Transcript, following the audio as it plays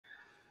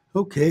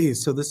Okay,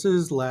 so this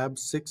is lab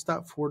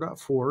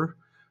 6.4.4,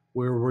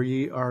 where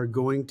we are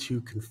going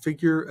to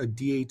configure a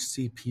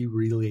DHCP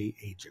relay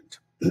agent.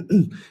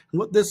 And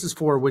what this is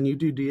for, when you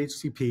do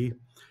DHCP,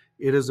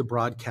 it is a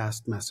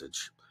broadcast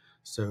message.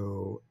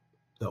 So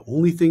the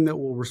only thing that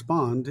will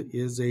respond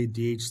is a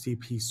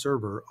DHCP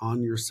server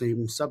on your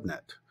same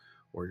subnet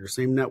or your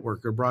same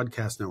network or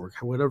broadcast network,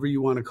 whatever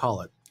you want to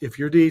call it. If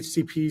your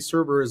DHCP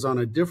server is on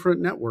a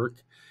different network,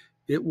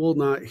 it will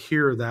not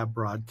hear that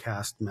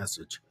broadcast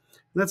message.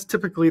 And that's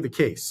typically the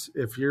case.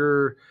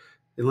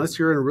 Unless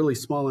you're in a really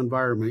small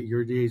environment,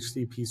 your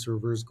DHCP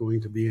server is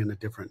going to be in a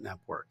different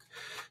network.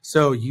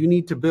 So you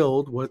need to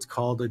build what's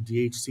called a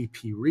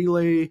DHCP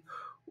relay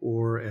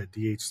or a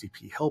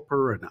DHCP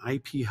helper, an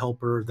IP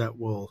helper that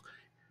will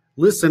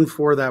listen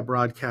for that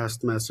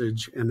broadcast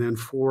message and then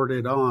forward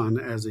it on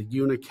as a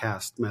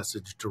unicast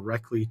message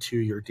directly to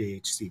your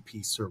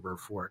DHCP server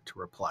for it to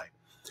reply.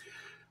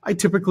 I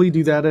typically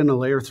do that in a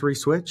layer 3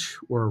 switch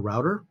or a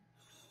router.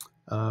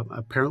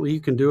 Apparently you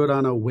can do it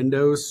on a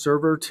Windows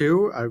server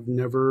too. I've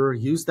never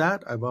used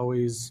that. I've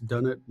always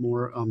done it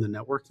more on the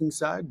networking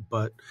side,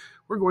 but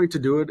we're going to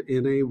do it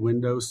in a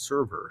Windows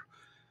server.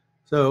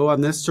 So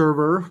on this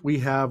server, we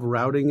have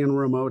routing and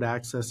remote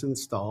access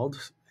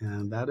installed,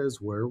 and that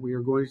is where we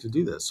are going to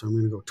do this. So I'm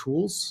going to go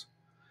Tools,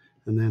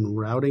 and then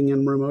Routing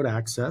and Remote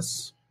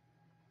Access.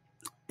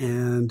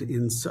 And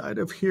inside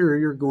of here,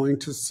 you're going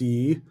to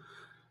see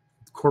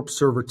Corp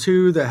Server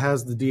 2 that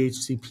has the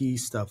DHCP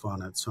stuff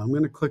on it. So I'm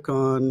going to click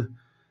on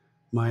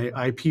my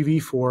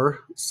IPv4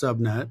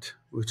 subnet,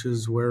 which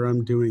is where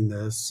I'm doing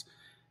this.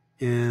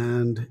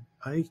 And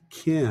I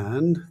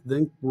can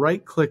then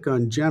right-click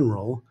on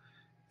General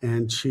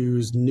and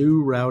choose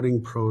New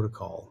Routing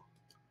Protocol.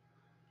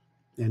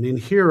 And in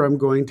here, I'm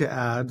going to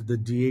add the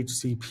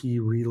DHCP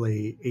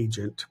Relay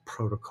Agent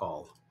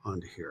Protocol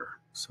onto here.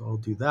 So I'll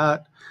do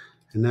that.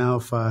 And now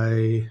if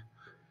I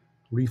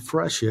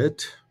refresh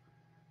it,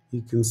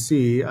 you can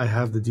see I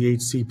have the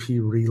DHCP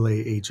relay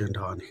agent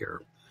on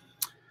here.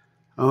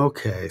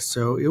 Okay,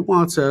 so it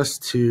wants us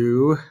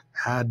to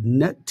add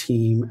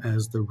NetTeam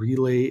as the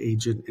relay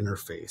agent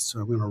interface.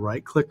 So I'm going to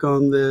right click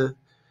on the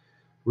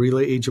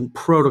relay agent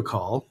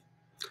protocol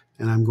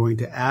and I'm going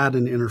to add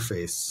an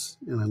interface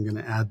and I'm going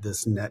to add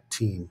this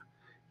NetTeam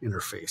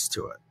interface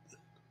to it.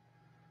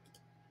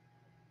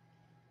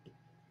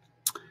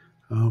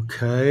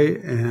 Okay,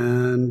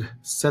 and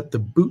set the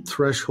boot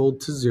threshold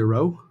to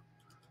 0.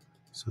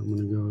 So I'm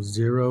going to go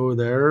 0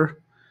 there,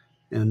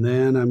 and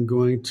then I'm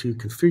going to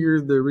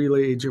configure the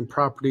relay agent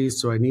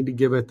properties. So I need to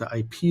give it the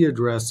IP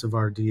address of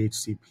our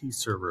DHCP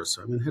server.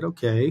 So I'm going to hit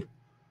OK.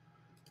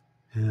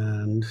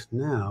 And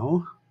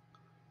now,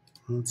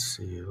 let's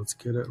see, let's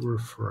get it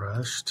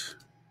refreshed.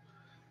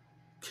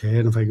 Okay,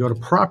 and if I go to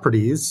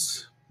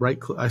properties,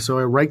 so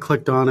I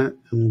right-clicked on it,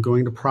 I'm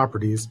going to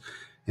properties,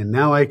 and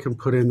now I can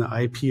put in the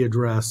IP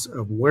address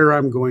of where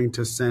I'm going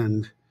to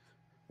send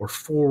or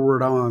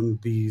forward on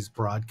these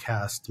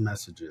broadcast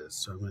messages.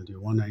 So I'm going to do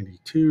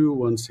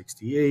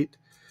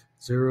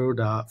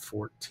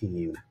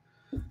 192.168.0.14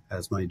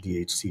 as my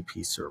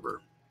DHCP server.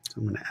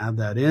 So I'm going to add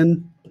that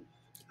in,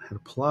 hit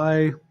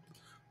apply,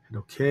 hit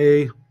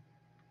OK.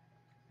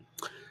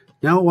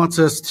 Now it wants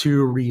us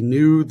to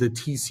renew the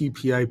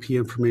TCP IP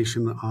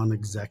information on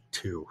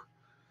exec2.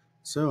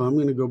 So I'm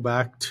going to go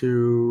back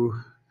to,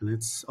 and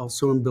it's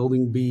also in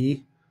building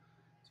B.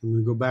 So I'm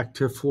going to go back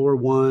to floor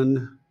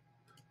 1,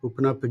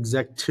 open up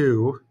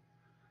exec2,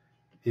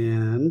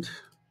 and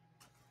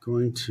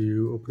going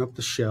to open up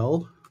the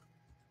shell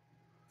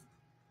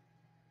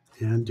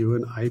and do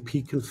an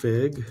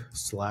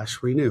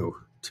ipconfig/renew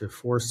to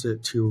force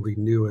it to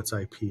renew its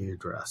IP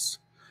address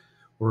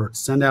or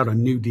send out a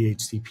new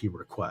DHCP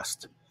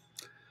request.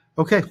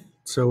 Okay,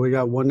 so we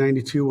got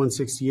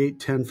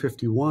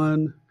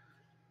 192.168.10.51.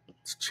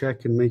 Let's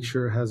check and make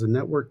sure it has a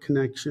network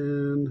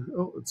connection.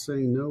 Oh, it's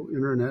saying no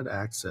internet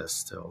access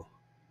still.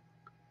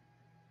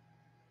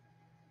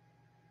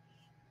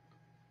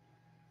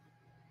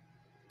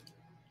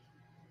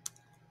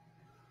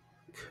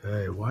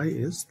 Okay, why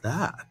is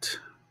that?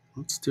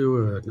 Let's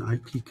do an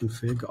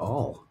ipconfig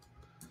all.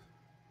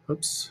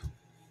 Oops.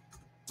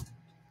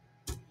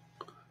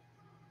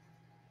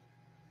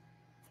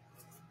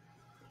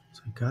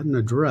 So I got an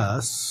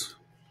address.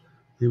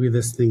 Maybe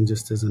this thing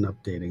just isn't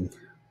updating.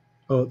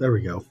 Oh, there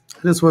we go.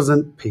 This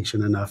wasn't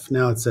patient enough.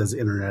 Now it says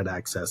internet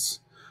access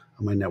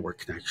on my network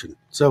connection.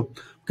 So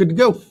good to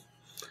go.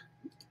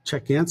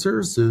 Check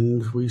answers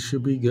and we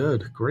should be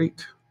good.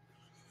 Great.